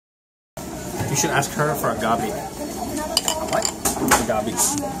You should ask her for a gabi. What? A gabi.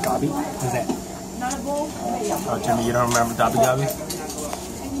 Gabi? What's that? Oh, Jimmy, you don't remember Dabi Gabi?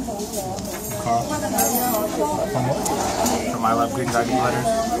 Carl? From what? From I Love Green Garden Letters?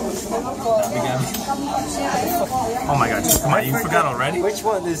 Dabi Gabi? Oh my god, come on, you forgot already? Which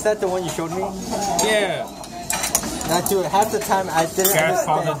one? Is that the one you showed me? Yeah. Not dude, half the time I didn't Gareth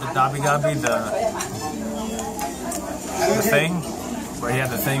called it understand. the Dabi Gabi, the thing? Where he had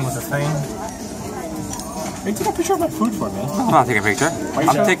the thing with the thing? What are you taking a picture of my food for, man? I'm not taking a picture.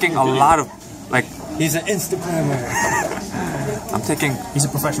 I'm taking a lot of, like... He's an Instagrammer. I'm taking... He's a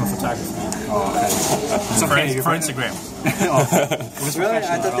professional photographer. Oh, okay. It's okay, for Instagram. Really?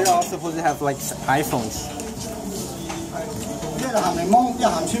 I thought they were all supposed to have like iPhones.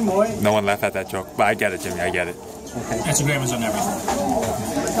 No one laughed at that joke, but I get it, Jimmy. I get it. Okay. Instagram is on everything.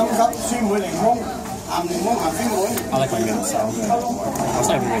 I like my middle sound. That's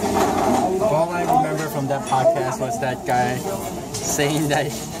not even really. All I remember from that podcast was that guy saying that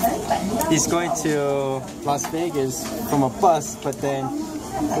he's going to Las Vegas from a bus, but then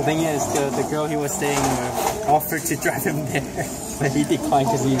the thing is, the girl he was staying with offered to drive him there, but he declined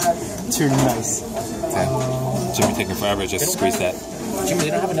because he's too nice. Damn. Jimmy taking forever. Just squeeze that. Jimmy,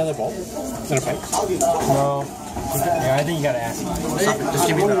 they don't have another bowl? Another pipe? No. Yeah, I think you gotta ask. Just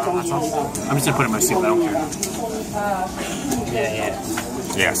give me the hot sauce. I'm just gonna put it in my soup. I don't care. Yeah.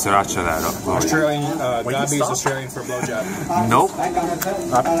 Yeah, sriracha that up. Australian, Gabi is Australian for blowjob. Nope.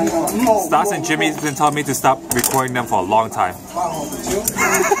 Stas and Jimmy's been telling me to stop recording them for a long time.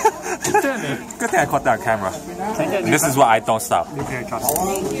 Good thing I caught that on camera. And this is why I don't stop.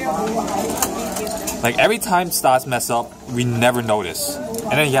 Like every time Stas mess up, we never notice.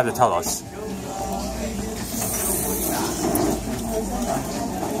 And then you have to tell us.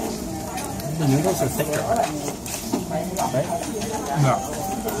 The noodles are thicker, right? No.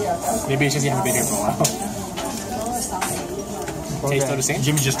 Maybe it's just you haven't been here for a while. Okay. Taste all the same?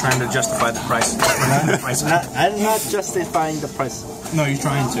 Jimmy's just trying to justify the price. I'm not justifying the price. No, you're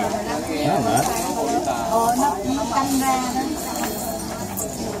trying to. No, I'm not.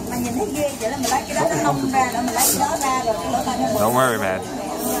 Don't worry, man.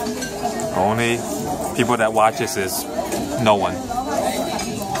 Only people that watch this is no one.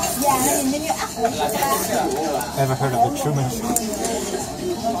 Ever heard of the Truman Show?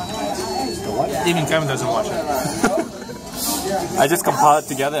 Even Kevin doesn't watch it. I just compile it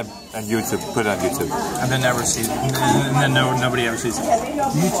together and YouTube, put it on YouTube. And then never sees it. And then nobody ever sees it.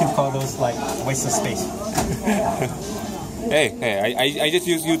 YouTube call those like waste of space. Hey, I just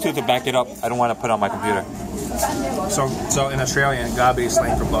use YouTube to back it up. I don't want to put it on my computer. So in Australia, Gabi is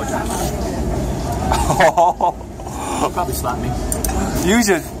slang for blowjob. He'll probably slap me. You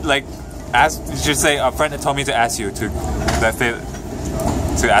should like ask. You should say a friend told me to ask you to ask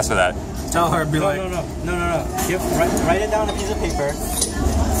for that. Tell her, be like, No. Write it down on a piece of paper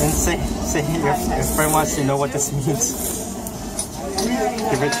and say your friend wants to know what this means.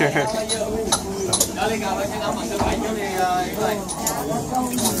 Give it to her.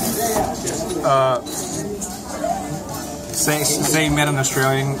 Say you met an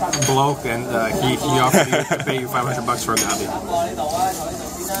Australian bloke and he offered you to pay you $500 for a Gabi.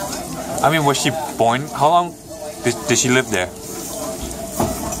 I mean, was she born? How long did she live there?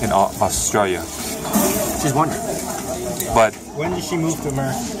 In Australia. She's wondering. But When did she move to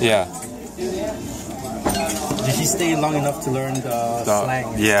America? yeah, Did she stay long enough to learn the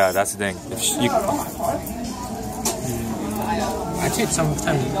slang? yeah, that's the thing. If she, I'd say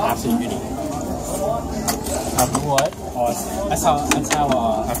sometime after uni. After what? That's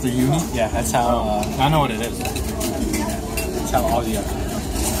how after uni? Yeah, that's how, I know what it is. That's how all the, I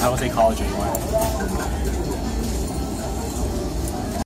don't say college anymore.